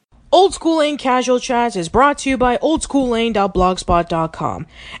Old School Lane Casual Chats is brought to you by oldschoollane.blogspot.com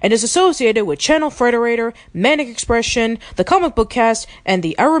and is associated with Channel Frederator, Manic Expression, The Comic Book Cast, and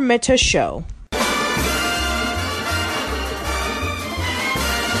The Araminta Show.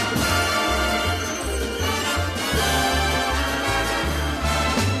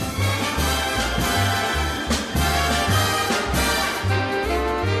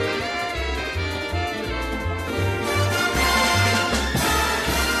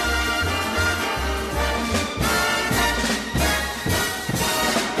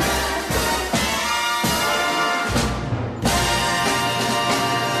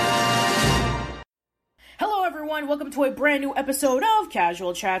 Welcome to a brand new episode of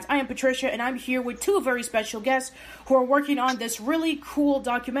Casual Chats. I am Patricia, and I'm here with two very special guests who are working on this really cool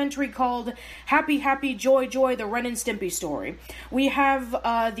documentary called Happy Happy Joy Joy, the Ren and Stimpy story. We have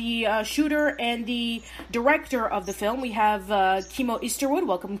the shooter and the director of the film. We have Kimo Easterwood.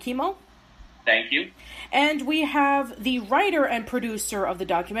 Welcome, Kimo. Thank you. And we have the writer and producer of the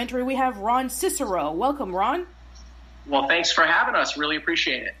documentary. We have Ron Cicero. Welcome, Ron. Well, thanks for having us. Really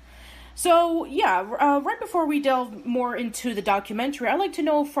appreciate it. So, right before we delve more into the documentary, I'd like to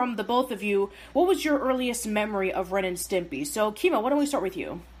know from the both of you, what was your earliest memory of Ren and Stimpy? So, Kimo, why don't we start with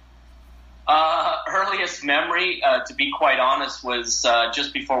you? Earliest memory, to be quite honest, was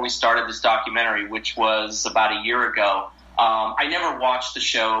just before we started this documentary, which was about a year ago. I never watched the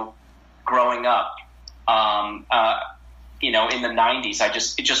show growing up, in the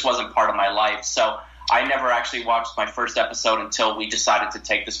 90s. It just wasn't part of my life, so I never actually watched my first episode until we decided to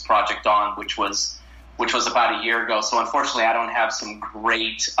take this project on, which was about a year ago. So unfortunately, I don't have some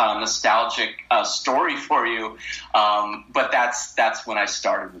great nostalgic story for you, but that's when I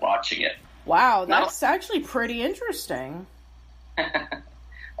started watching it. Wow, that's actually pretty interesting.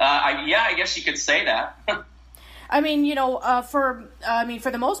 I guess you could say that. I mean, for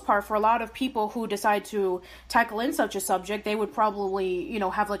the most part, for a lot of people who decide to tackle in such a subject, they would probably,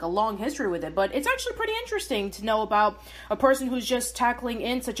 have like a long history with it. But it's actually pretty interesting to know about a person who's just tackling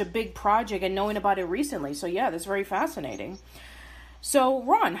in such a big project and knowing about it recently. So yeah, that's very fascinating. So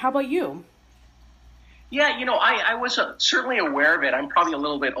Ron, how about you? Yeah, I was certainly aware of it. I'm probably a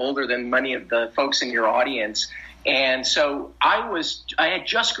little bit older than many of the folks in your audience. And so I had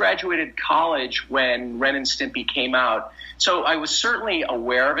just graduated college when Ren and Stimpy came out. So I was certainly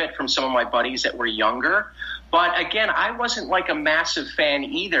aware of it from some of my buddies that were younger. But again, I wasn't like a massive fan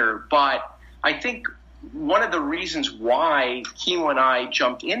either. But I think one of the reasons why Kimo and I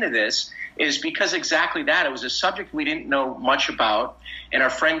jumped into this is because exactly that. It was a subject we didn't know much about. And our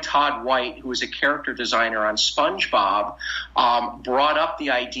friend Todd White, who was a character designer on SpongeBob, brought up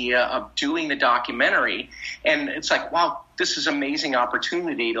the idea of doing the documentary. And it's like, wow, this is an amazing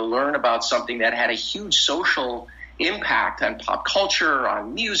opportunity to learn about something that had a huge social impact on pop culture,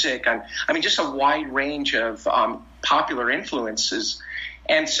 on music, just a wide range of popular influences.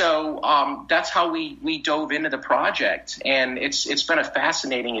 And so that's how we dove into the project. And it's been a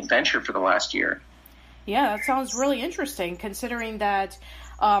fascinating adventure for the last year. Yeah, that sounds really interesting, considering that,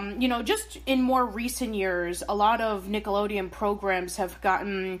 just in more recent years, a lot of Nickelodeon programs have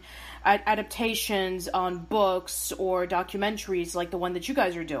gotten adaptations on books or documentaries like the one that you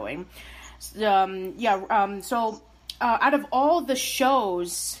guys are doing. So out of all the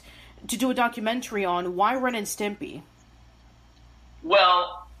shows to do a documentary on, why Ren and Stimpy?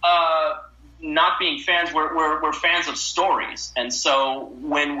 Well, not being fans, we're fans of stories. And so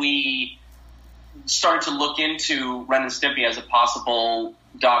when we started to look into Ren and Stimpy as a possible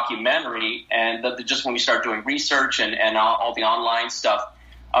documentary, and just when we started doing research and all the online stuff,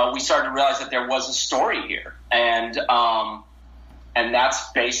 we started to realize that there was a story here. And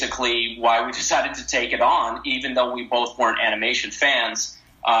that's basically why we decided to take it on, even though we both weren't animation fans.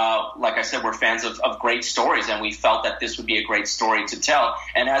 Like I said, we're fans of great stories, and we felt that this would be a great story to tell.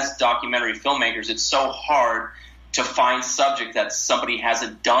 And as documentary filmmakers, it's so hard to find subject that somebody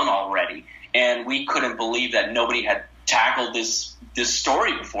hasn't done already. And we couldn't believe that nobody had tackled this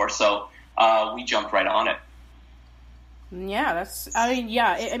story before, so we jumped right on it. Yeah,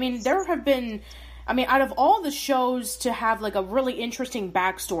 there have been, out of all the shows to have like a really interesting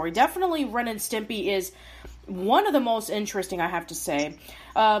backstory, definitely Ren and Stimpy is one of the most interesting, I have to say.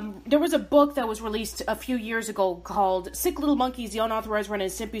 There was a book that was released a few years ago called Sick Little Monkeys, The Unauthorized Ren and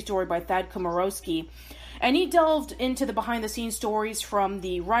Stimpy Story by Thad Komorowski. And he delved into the behind-the-scenes stories from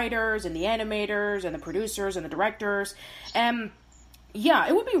the writers and the animators and the producers and the directors. And yeah,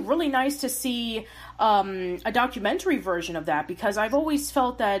 it would be really nice to see a documentary version of that, because I've always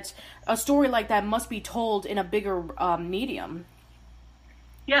felt that a story like that must be told in a bigger medium.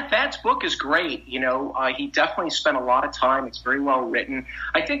 Yeah, Thad's book is great. He definitely spent a lot of time. It's very well written.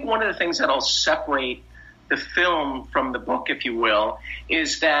 I think one of the things that'll separate the film from the book, if you will,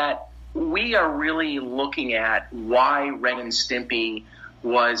 is that we are really looking at why Ren and Stimpy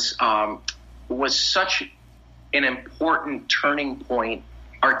was such an important turning point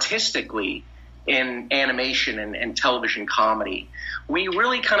artistically in animation and television comedy. We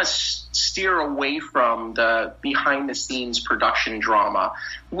really kind of steer away from the behind-the-scenes production drama.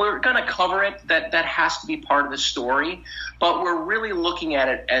 We're going to cover it. That has to be part of the story, but we're really looking at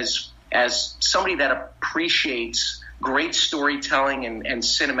it as somebody that appreciates great storytelling and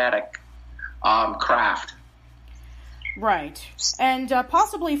cinematic craft. Right. And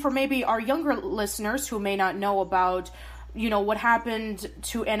possibly for maybe our younger listeners who may not know about, what happened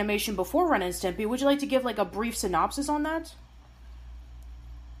to animation before Ren and Stimpy, would you like to give like a brief synopsis on that?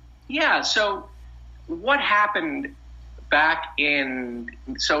 Yeah, so what happened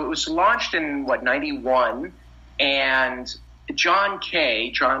so it was launched in, 91, and John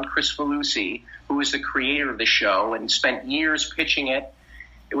Kricfalusi, who was the creator of the show and spent years pitching it,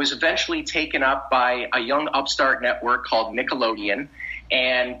 it was eventually taken up by a young upstart network called Nickelodeon.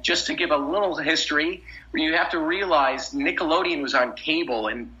 And just to give a little history, you have to realize Nickelodeon was on cable,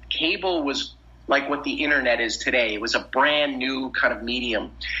 and cable was like what the internet is today. It was a brand new kind of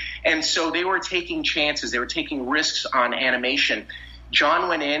medium. And so they were taking chances. They were taking risks on animation. John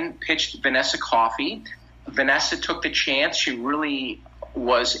went in, pitched Vanessa Coffey. Vanessa took the chance. She really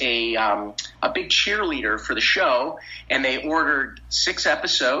was a big cheerleader for the show, and they ordered 6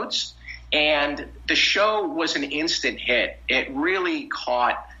 episodes. And the show was an instant hit. It really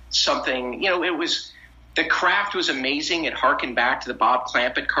caught something. The craft was amazing. It harkened back to the Bob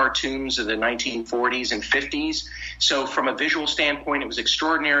Clampett cartoons of the 1940s and 50s. So from a visual standpoint, it was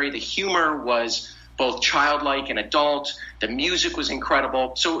extraordinary. The humor was both childlike and adult. The music was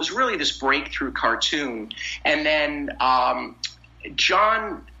incredible. So it was really this breakthrough cartoon. And then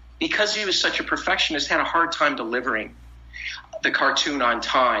John, because he was such a perfectionist, had a hard time delivering the cartoon on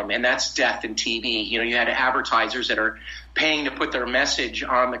time, and that's death in TV. You had advertisers that are paying to put their message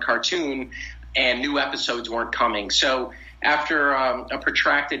on the cartoon, and new episodes weren't coming. So after a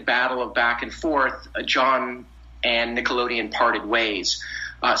protracted battle of back and forth, John and Nickelodeon parted ways.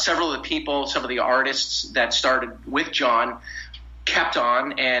 Several of the artists that started with John kept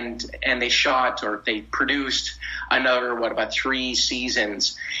on, and they produced another, about 3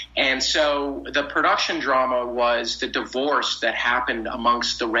 seasons. And so the production drama was the divorce that happened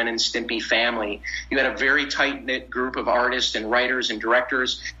amongst the Ren and Stimpy family. You had a very tight-knit group of artists and writers and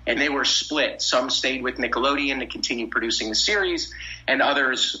directors, and they were split. Some stayed with Nickelodeon to continue producing the series, and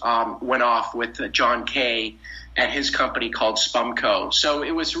others went off with John Kay at his company called Spumco. So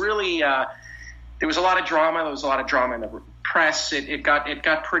it was really there was a lot of drama. There was a lot of drama in the press. It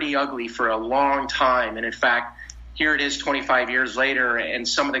got pretty ugly for a long time, and in fact, here it is 25 years later, and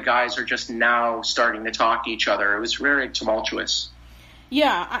some of the guys are just now starting to talk to each other. It was very tumultuous.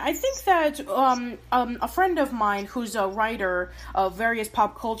 Yeah, I think that a friend of mine who's a writer of various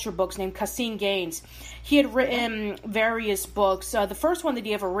pop culture books named Cassine Gaines, he had written various books. The first one that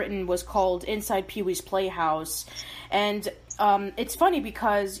he ever written was called Inside Pee-wee's Playhouse. And it's funny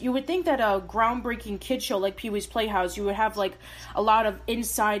because you would think that a groundbreaking kid show like Pee-wee's Playhouse, you would have like a lot of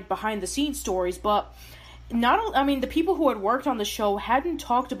inside behind-the-scenes stories, but the people who had worked on the show hadn't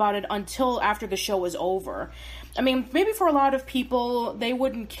talked about it until after the show was over. Maybe for a lot of people, they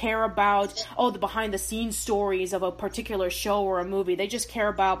wouldn't care about, the behind-the-scenes stories of a particular show or a movie. They just care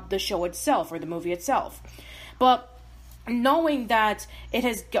about the show itself or the movie itself. But knowing that it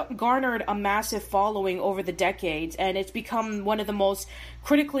has garnered a massive following over the decades, and it's become one of the most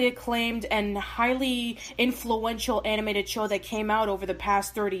critically acclaimed and highly influential animated show that came out over the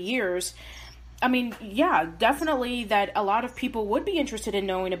past 30 years, definitely that a lot of people would be interested in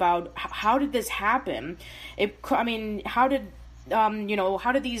knowing about how did this happen? How did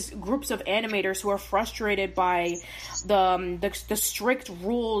these groups of animators who are frustrated by the strict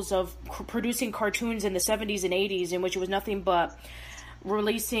rules of producing cartoons in the 70s and 80s, in which it was nothing but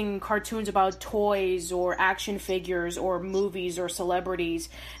releasing cartoons about toys or action figures or movies or celebrities,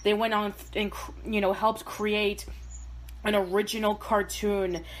 they went on and helped create an original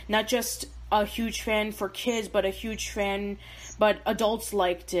cartoon, not just a huge fan for kids, but adults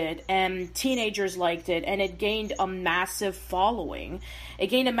liked it, and teenagers liked it, and it gained a massive following.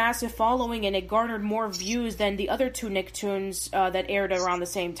 And it garnered more views than the other 2 Nicktoons that aired around the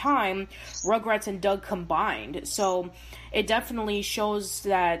same time, Rugrats and Doug combined. So it definitely shows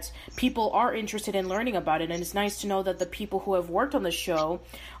that people are interested in learning about it, and it's nice to know that the people who have worked on the show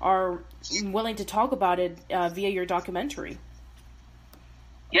are willing to talk about it via your documentary.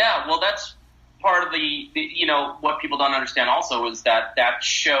 Yeah, well, that's part of the what people don't understand also is that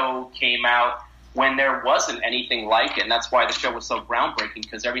show came out when there wasn't anything like it, and that's why the show was so groundbreaking,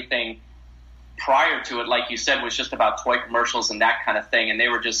 because everything prior to it, like you said, was just about toy commercials and that kind of thing, and it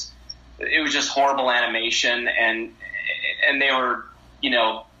was just horrible animation, and they were,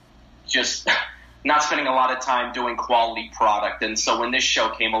 just not spending a lot of time doing quality product. And so when this show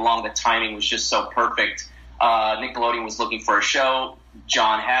came along, the timing was just so perfect. Nickelodeon was looking for a show.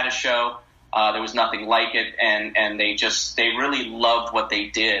 John had a show. There was nothing like it, and they really loved what they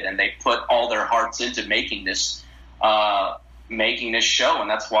did, and they put all their hearts into making this show, and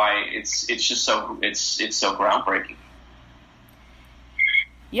that's why it's just so groundbreaking.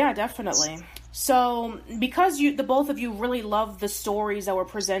 Yeah, definitely. So, because the both of you really love the stories that were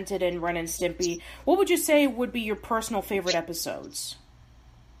presented in Ren and Stimpy, what would you say would be your personal favorite episodes?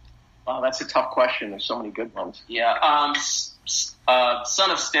 Wow, that's a tough question. There's so many good ones. Yeah,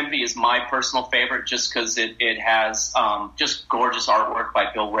 Son of Stimpy is my personal favorite, just because it has just gorgeous artwork by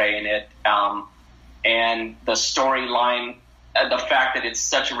Bill Ray in it, and the storyline, the fact that it's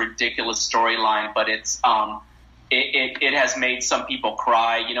such a ridiculous storyline, but it has made some people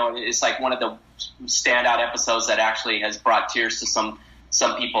cry. It's like one of the standout episodes that actually has brought tears to some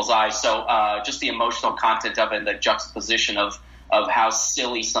people's eyes. So just the emotional content of it, and the juxtaposition of how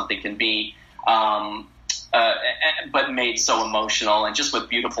silly something can be, but made so emotional, and just with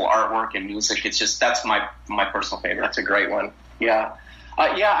beautiful artwork and music. It's just, that's my personal favorite. That's a great one. Yeah.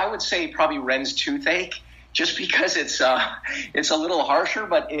 I would say probably Ren's Toothache, just because it's a little harsher,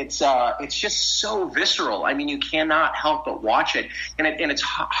 but it's just so visceral. I mean, you cannot help but watch it, and it's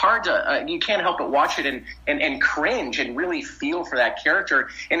hard to you can't help but watch it and cringe and really feel for that character.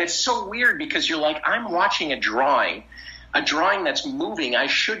 And it's so weird, because you're like, I'm watching a drawing that's moving. I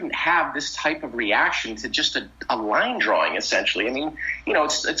shouldn't have this type of reaction to just a line drawing, essentially. I mean,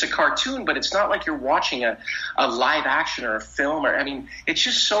 it's a cartoon, but it's not like you're watching a live action or a film. It's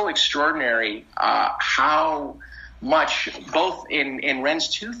just so extraordinary how much, both in Ren's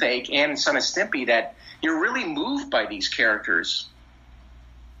Toothache and Son of Stimpy, that you're really moved by these characters.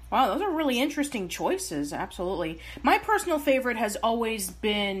 Wow, those are really interesting choices, absolutely. My personal favorite has always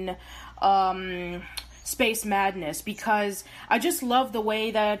been Space Madness, because I just love the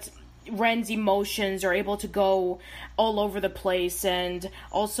way that Ren's emotions are able to go all over the place, and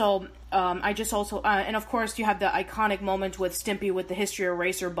also and of course you have the iconic moment with Stimpy with the History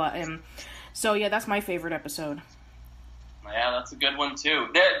Eraser button. So yeah, that's my favorite episode. Yeah, that's a good one too.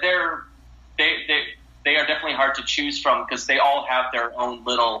 They are definitely hard to choose from, because they all have their own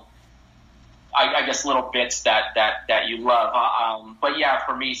little, I guess, little bits that you love. But yeah,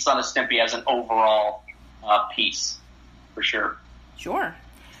 for me, Son of Stimpy as an overall piece, for sure. Sure.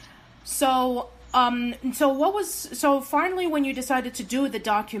 So finally, when you decided to do the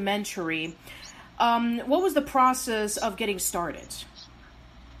documentary, what was the process of getting started?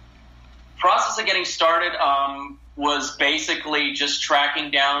 Process of getting started was basically just tracking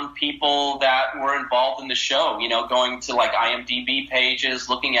down people that were involved in the show. Going to like IMDb pages,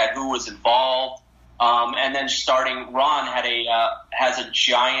 looking at who was involved. And then starting, Ron has a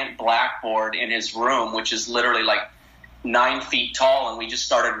giant blackboard in his room, which is literally like 9 feet tall, and we just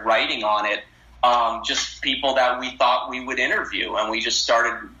started writing on it, just people that we thought we would interview, and we just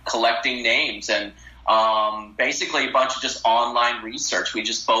started collecting names, and basically a bunch of just online research. We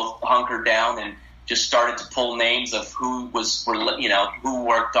just both hunkered down and just started to pull names of who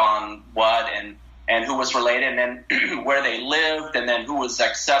worked on what, and who was related, and then where they lived, and then who was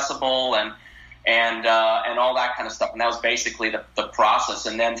accessible, and all that kind of stuff. And that was basically the process.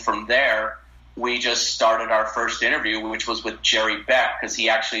 And then from there, we just started our first interview, which was with Jerry Beck, because he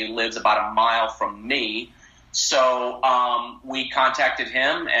actually lives about a mile from me. So we contacted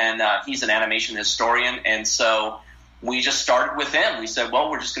him, and he's an animation historian. And so we just started with him. We said,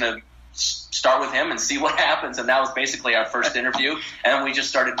 well, we're just going to start with him and see what happens. And that was basically our first interview. And we just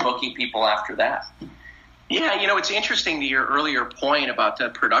started booking people after that. Yeah, it's interesting to your earlier point about the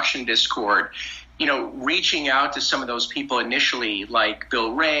production Discord, reaching out to some of those people initially, like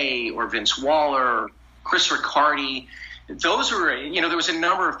Bill Ray or Vince Waller or Chris Riccardi. Those were, there was a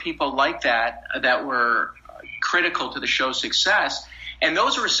number of people like that were critical to the show's success. And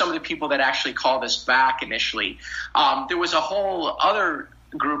those were some of the people that actually called us back initially. There was a whole other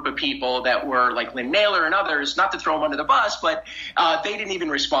group of people that were like Lynn Naylor and others, not to throw them under the bus, but they didn't even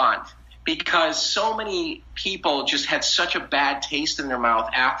respond, because so many people just had such a bad taste in their mouth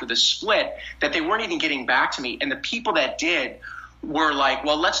after the split that they weren't even getting back to me. And the people that did were like,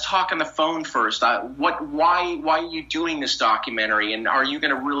 well, let's talk on the phone first. Why are you doing this documentary? And are you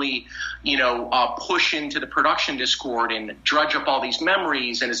going to really, push into the production Discord and drudge up all these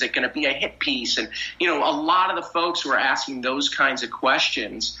memories? And is it going to be a hit piece? And, a lot of the folks were asking those kinds of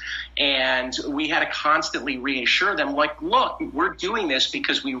questions. And we had to constantly reassure them, like, look, we're doing this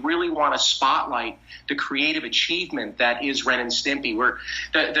because we really want to spotlight the creative achievement that is Ren and Stimpy.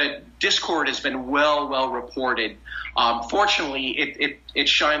 The Discord has been well reported. Fortunately, it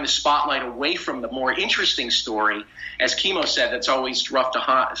shined the spotlight away from the more interesting story. As Kimo said, that's always rough to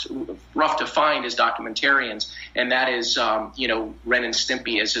find as documentarians, and that is, Ren and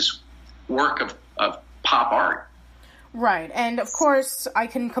Stimpy as this work of pop art. Right, and of course, I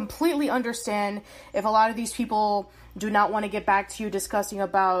can completely understand if a lot of these people do not want to get back to you discussing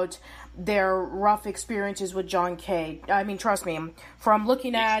about their rough experiences with John Kay. I mean, trust me, from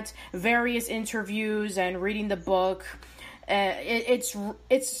looking at various interviews and reading the book, it's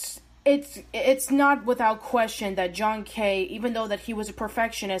not without question that John Kay, even though that he was a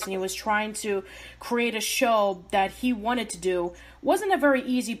perfectionist and he was trying to create a show that he wanted to do, wasn't a very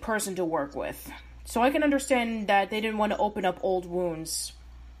easy person to work with. So I can understand that they didn't want to open up old wounds.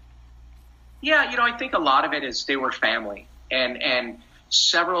 Yeah, I think a lot of it is they were family. And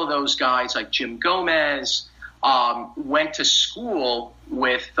several of those guys, like Jim Gomez, went to school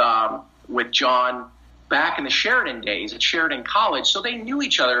with John back in the Sheridan days at Sheridan College. So they knew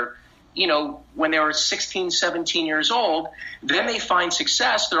each other, when they were 16, 17 years old. Then they find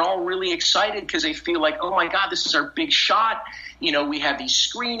success. They're all really excited because they feel like, oh, my God, this is our big shot. We have these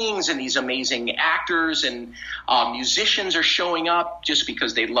screenings and these amazing actors and musicians are showing up just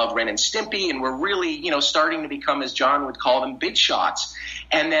because they love Ren and Stimpy. And we're really, starting to become, as John would call them, big shots.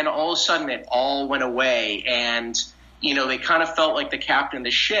 And then all of a sudden it all went away. And, they kind of felt like the captain of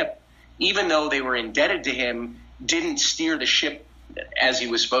the ship, even though they were indebted to him, didn't steer the ship as he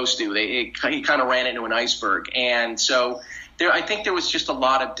was supposed to. He kind of ran into an iceberg. And so I think there was just a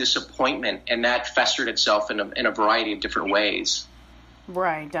lot of disappointment, and that festered itself in a variety of different ways.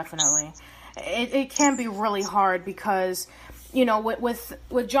 Right, definitely. It can be really hard because,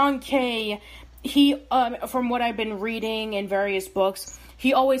 with John Kay, he, from what I've been reading in various books,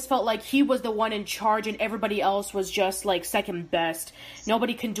 he always felt like he was the one in charge and everybody else was just like second best.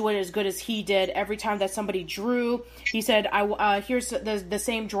 Nobody can do it as good as he did. Every time that somebody drew, he said, here's the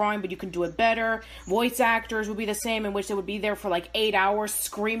same drawing, but you can do it better. Voice actors would be the same, in which they would be there for like 8 hours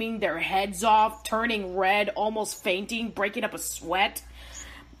screaming their heads off, turning red, almost fainting, breaking up a sweat.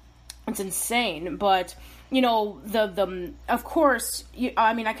 It's insane. But, of course,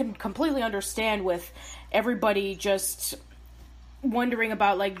 I can completely understand with everybody just wondering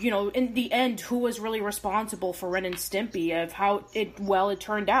about, in the end, who was really responsible for Ren and Stimpy, of how it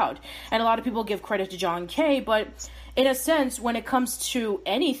turned out. And a lot of people give credit to John Kay, but in a sense, when it comes to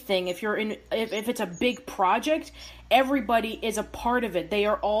anything, if it's a big project, everybody is a part of it. They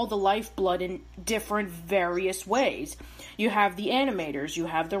are all the lifeblood in different various ways. You have the animators, you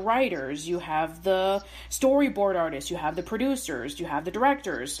have the writers, you have the storyboard artists, you have the producers, you have the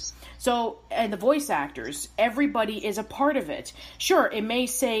directors. So, and the voice actors, everybody is a part of it. Sure, it may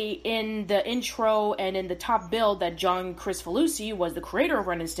say in the intro and in the top bill that John Kricfalusi was the creator of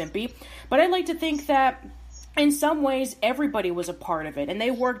Ren and Stimpy, but I like to think that in some ways, everybody was a part of it, and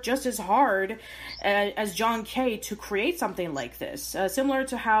they worked just as hard as John Kay to create something like this. Similar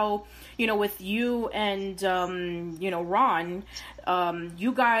to how, with you and, Ron,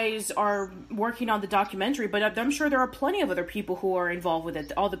 you guys are working on the documentary, but I'm sure there are plenty of other people who are involved with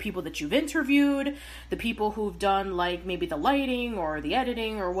it. All the people that you've interviewed, the people who've done, maybe the lighting or the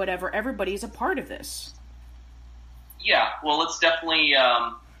editing or whatever, everybody's a part of this. Yeah, well, it's definitely...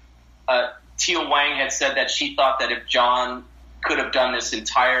 Tia Wang had said that she thought that if John could have done this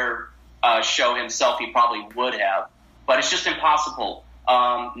entire show himself, he probably would have. But it's just impossible.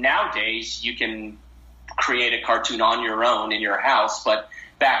 Nowadays, you can create a cartoon on your own in your house, but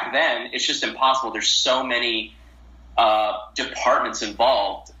back then, it's just impossible. There's so many departments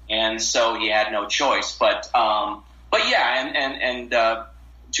involved, and so he had no choice. But yeah, and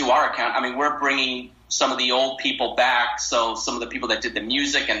to our account, we're bringing some of the old people back. So some of the people that did the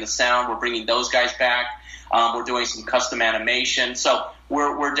music and the sound, we're bringing those guys back. We're doing some custom animation. So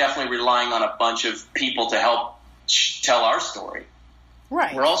we're definitely relying on a bunch of people to help tell our story.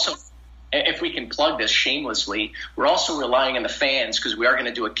 Right. We're also, if we can plug this shamelessly, we're also relying on the fans because we are going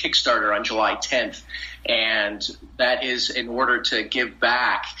to do a Kickstarter on July 10th. And that is in order to give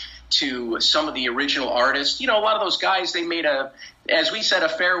back to some of the original artists. A lot of those guys, they made a as we said, a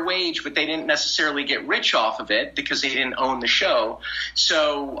fair wage, but they didn't necessarily get rich off of it because they didn't own the show.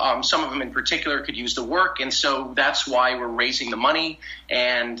 So some of them in particular could use the work, and so that's why we're raising the money.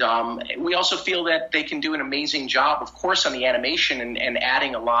 And we also feel that they can do an amazing job, of course, on the animation and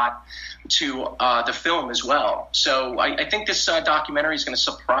adding a lot to the film as well. So I think this documentary is going to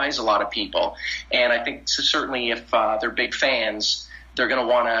surprise a lot of people. And I think certainly if they're big fans, they're going to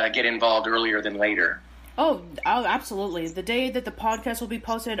want to get involved earlier than later. Oh, absolutely. The day that the podcast will be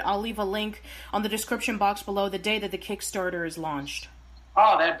posted, I'll leave a link on the description box below the day that the Kickstarter is launched.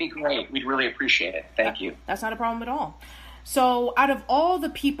 Oh, that'd be great. We'd really appreciate it. Thank you. That's not a problem at all. So, out of all the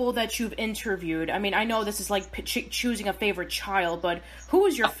people that you've interviewed, I mean, I know this is like choosing a favorite child, but who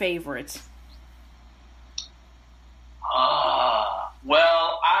is your favorite?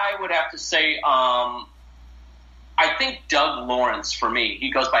 Well, I would have to say, I think Doug Lawrence for me.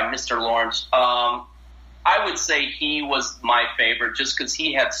 He goes by Mr. Lawrence. I would say he was my favorite just because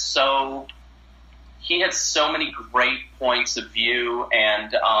he had so many great points of view,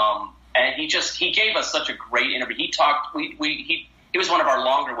 and he gave us such a great interview. He talked. He was one of our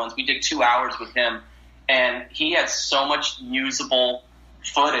longer ones. We did 2 hours with him, and he had so much usable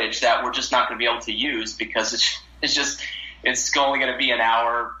footage that we're just not going to be able to use because it's only going to be an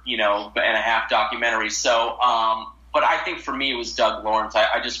hour, and a half documentary. So. But I think for me it was Doug Lawrence.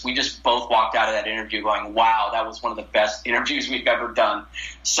 We just both walked out of that interview going, wow, that was one of the best interviews we've ever done.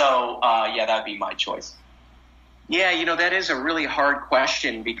 So, that'd be my choice. Yeah, that is a really hard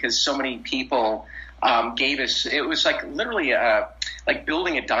question because so many people gave us, it was like literally like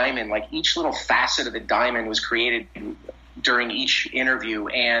building a diamond, like each little facet of the diamond was created during each interview.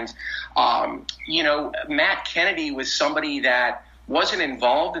 And, Matt Kennedy was somebody that wasn't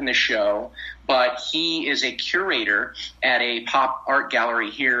involved in the show, but he is a curator at a pop art gallery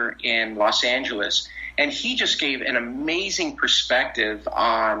here in Los Angeles. And he just gave an amazing perspective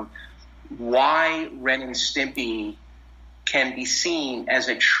on why Ren and Stimpy can be seen as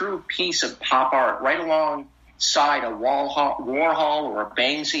a true piece of pop art right alongside a Warhol or a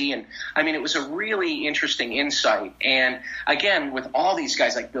Banksy. And I mean, it was a really interesting insight. And again, with all these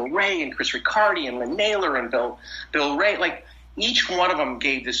guys like Bill Ray and Chris Riccardi and Lynn Naylor and Bill Ray, like, each one of them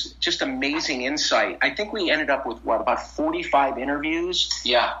gave this just amazing insight. I think we ended up with, about 45 interviews?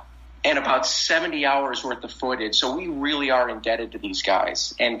 Yeah. And about 70 hours worth of footage. So we really are indebted to these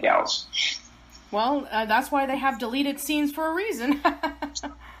guys and gals. Well, that's why they have deleted scenes for a reason.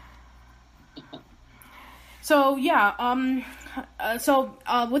 So, yeah.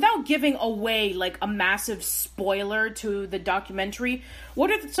 Without giving away, like, a massive spoiler to the documentary,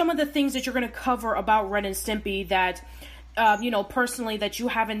 what are some of the things that you're going to cover about Ren and Stimpy that... personally that you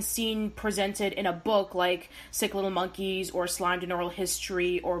haven't seen presented in a book like Sick Little Monkeys or Slimed in Oral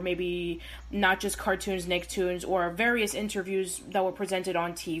History, or maybe Not Just Cartoons, Nicktoons, or various interviews that were presented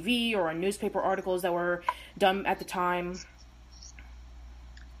on TV or on newspaper articles that were done at the time?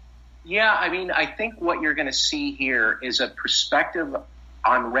 Yeah, I mean, I think what you're going to see here is a perspective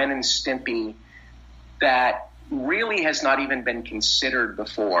on Ren and Stimpy that really has not even been considered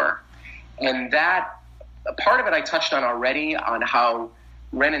before. And that part of it I touched on already, on how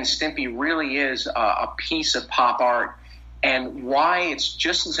Ren and Stimpy really is a piece of pop art, and why it's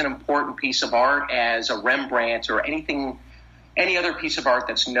just as an important piece of art as a Rembrandt or any other piece of art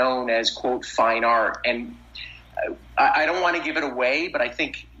that's known as, quote, fine art. And I don't want to give it away, but I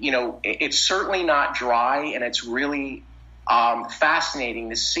think, it's certainly not dry, and it's really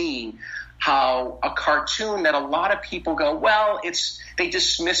fascinating to see how a cartoon that a lot of people go, well, they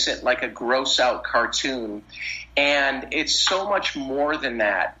dismiss it like a gross out cartoon. And it's so much more than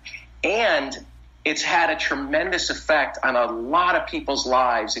that. And it's had a tremendous effect on a lot of people's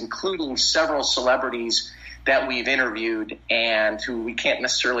lives, including several celebrities that we've interviewed and who we can't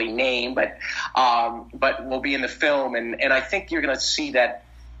necessarily name, but will be in the film. And I think you're going to see that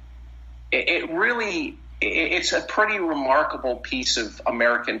it's a pretty remarkable piece of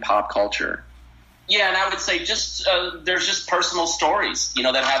American pop culture. Yeah, and I would say there's just personal stories,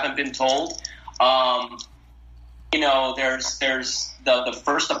 that haven't been told. There's the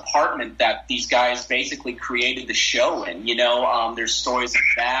first apartment that these guys basically created the show in. There's stories of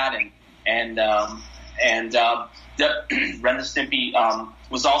that, and Ren and Stimpy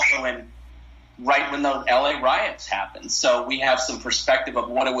was also in right when the LA riots happened. So we have some perspective of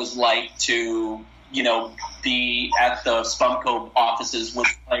what it was like to, be at the Spumco offices when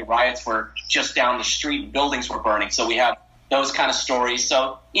LA riots were just down the street, buildings were burning. So we have those kind of stories.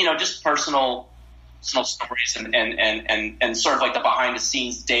 So, just personal stories and sort of like the behind the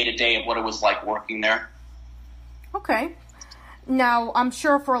scenes day to day of what it was like working there. Okay. Now, I'm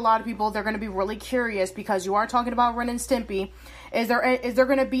sure for a lot of people, they're going to be really curious because you are talking about Ren and Stimpy. Is there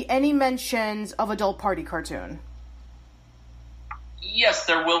going to be any mentions of Adult Party Cartoon? Yes,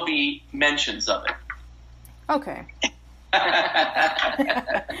 there will be mentions of it. Okay.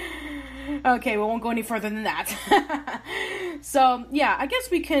 Okay, we won't go any further than that. So, yeah, I guess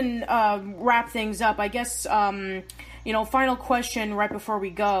we can wrap things up. I guess, final question right before we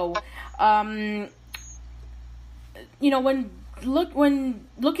go. When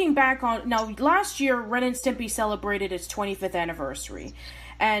looking back on... Now, last year, Ren and Stimpy celebrated its 25th anniversary.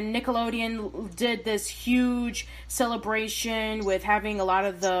 And Nickelodeon did this huge celebration with having a lot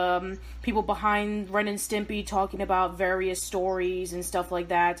of the people behind Ren and Stimpy talking about various stories and stuff like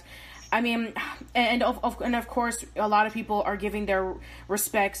that. I mean, and of course, a lot of people are giving their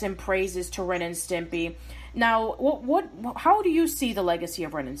respects and praises to Ren and Stimpy. Now, how do you see the legacy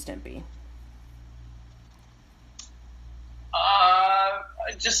of Ren and Stimpy?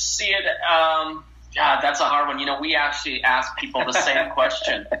 I just see it. God, that's a hard one. We actually asked people the same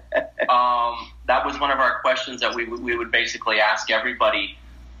question. That was one of our questions that we would basically ask everybody.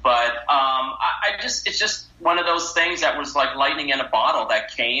 But it's just one of those things that was like lightning in a bottle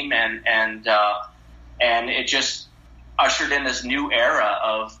that came and it just ushered in this new era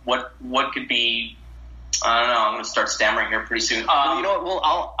of what could be. I don't know. I'm going to start stammering here pretty soon. Well, you know what?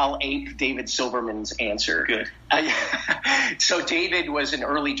 Well, I'll ape David Silverman's answer. Good. So David was an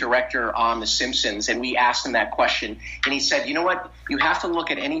early director on The Simpsons, and we asked him that question, and he said, "You know what? You have to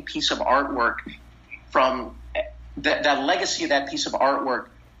look at any piece of artwork from the legacy of that piece of artwork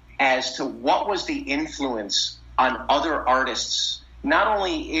as to what was the influence on other artists, not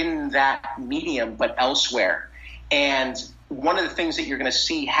only in that medium but elsewhere." And one of the things that you're going to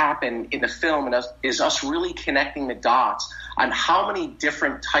see happen in the film is us really connecting the dots on how many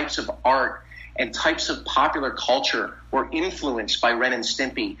different types of art and types of popular culture were influenced by Ren and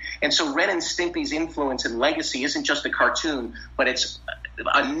Stimpy. And so Ren and Stimpy's influence and legacy isn't just a cartoon, but it's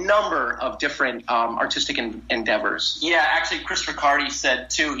a number of different artistic endeavors. Yeah, actually, Chris Riccardi said,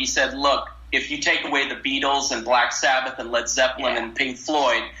 too, he said, look, if you take away the Beatles and Black Sabbath and Led Zeppelin and Pink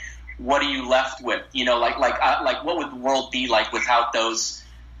Floyd, what are you left with? Like what would the world be like without those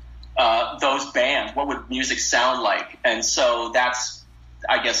bands? What would music sound like? And so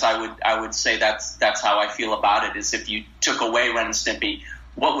I guess I would say that's how I feel about it. Is if you took away Ren and Stimpy,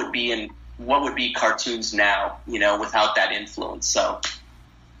 what would be cartoons now? Without that influence. So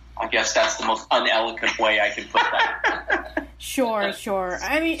I guess that's the most uneloquent way I can put that. Sure.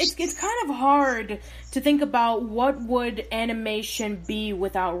 I mean, it's kind of hard to think about what would animation be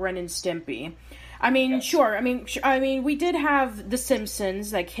without Ren and Stimpy. I mean, yes. Sure. I mean, we did have The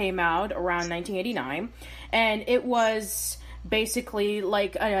Simpsons that came out around 1989, and it was basically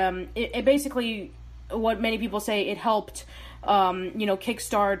like it basically what many people say it helped.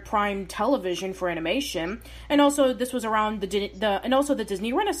 Kickstart prime television for animation, and also this was around the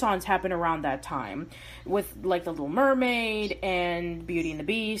Disney Renaissance happened around that time, with like The Little Mermaid and Beauty and the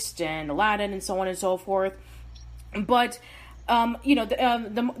Beast and Aladdin and so on and so forth. But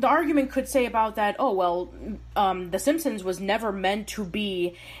the argument could say about that, The Simpsons was never meant to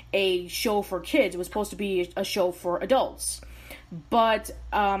be a show for kids; it was supposed to be a show for adults. But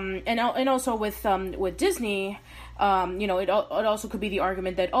and also with Disney. It also could be the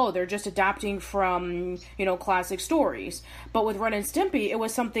argument that, they're just adapting from, classic stories. But with Ren and Stimpy, it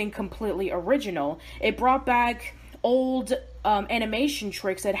was something completely original. It brought back old animation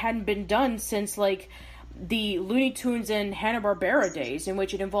tricks that hadn't been done since, like, the Looney Tunes and Hanna-Barbera days, in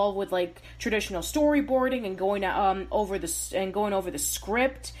which it involved with, like, traditional storyboarding and going over the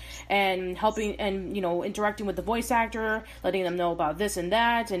script and helping and, interacting with the voice actor, letting them know about this and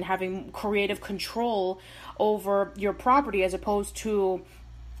that, and having creative control over your property, as opposed to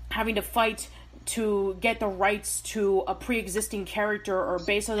having to fight to get the rights to a pre-existing character or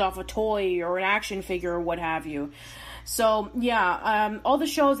base it off a toy or an action figure or what have you. So, all the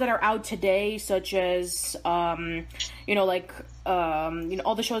shows that are out today, such as, all the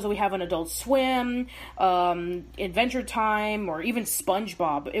shows that we have on Adult Swim, Adventure Time, or even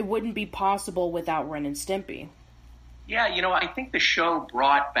SpongeBob, it wouldn't be possible without Ren and Stimpy. Yeah, I think the show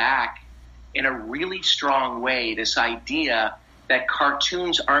brought back in a really strong way this idea that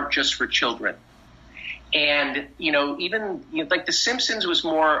cartoons aren't just for children. And, like The Simpsons was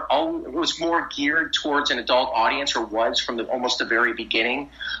more geared towards an adult audience, or was from almost the very beginning.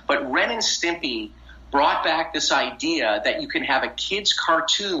 But Ren and Stimpy brought back this idea that you can have a kid's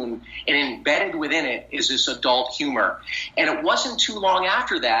cartoon and embedded within it is this adult humor. And it wasn't too long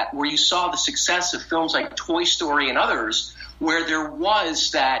after that where you saw the success of films like Toy Story and others, where there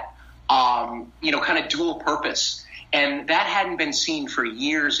was that, kind of dual purpose. And that hadn't been seen for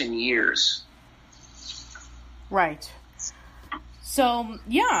years and years. Right. So,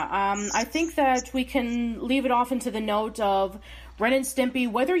 yeah, I think that we can leave it off into the note of Ren and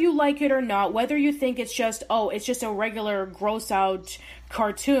Stimpy, whether you like it or not, whether you think it's just a regular gross-out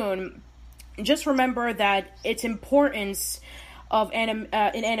cartoon, just remember that its importance in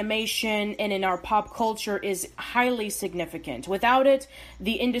animation and in our pop culture is highly significant. Without it,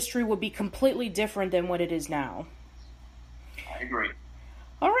 the industry would be completely different than what it is now. I agree.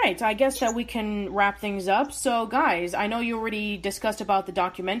 All right, I guess that we can wrap things up. So, guys, I know you already discussed about the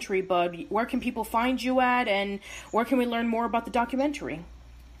documentary, but where can people find you at, and where can we learn more about the documentary?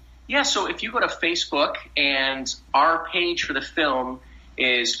 Yeah, so if you go to Facebook, and our page for the film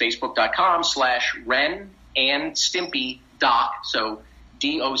is facebook.com/Ren and Stimpy Doc, so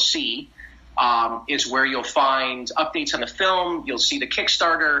DOC, is where you'll find updates on the film. You'll see the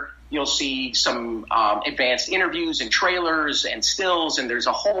Kickstarter. You'll see some advanced interviews and trailers and stills, and there's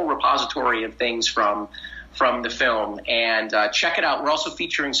a whole repository of things from the film. And check it out. We're also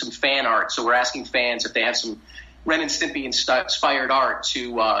featuring some fan art, so we're asking fans if they have some Ren and Stimpy inspired art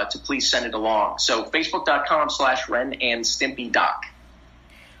to please send it along. So facebook.com/Ren and Stimpy Doc.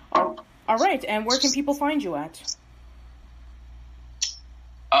 All right, and where can people find you at?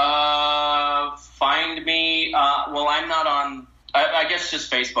 Find me. Well, I'm not on. I guess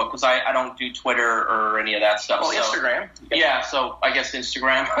just Facebook, because I don't do Twitter or any of that stuff. Oh, so, Instagram. Yeah, so I guess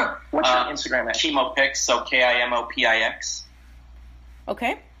Instagram. What's your Instagram at? Kimopix, so KIMOPIX.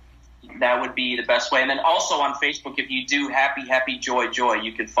 Okay. That would be the best way. And then also on Facebook, if you do Happy Joy,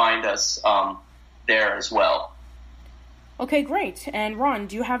 you can find us there as well. Okay, great. And Ron,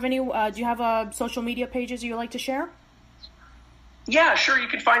 do you have social media pages you like to share? Yeah, sure. You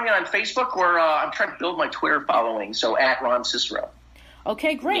can find me on Facebook, where I'm trying to build my Twitter following, so at Ron Cicero.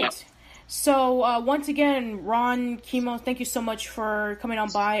 Okay, great. Yeah. So once again, Ron, Kimo, thank you so much for coming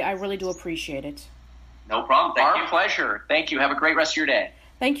on by. I really do appreciate it. No problem. Thank you. Our pleasure. Thank you. Have a great rest of your day.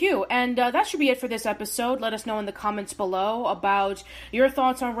 Thank you. And that should be it for this episode. Let us know in the comments below about your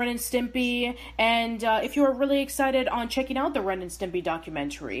thoughts on Ren and Stimpy, and if you are really excited on checking out the Ren and Stimpy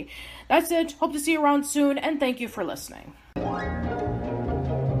documentary. That's it. Hope to see you around soon, and thank you for listening.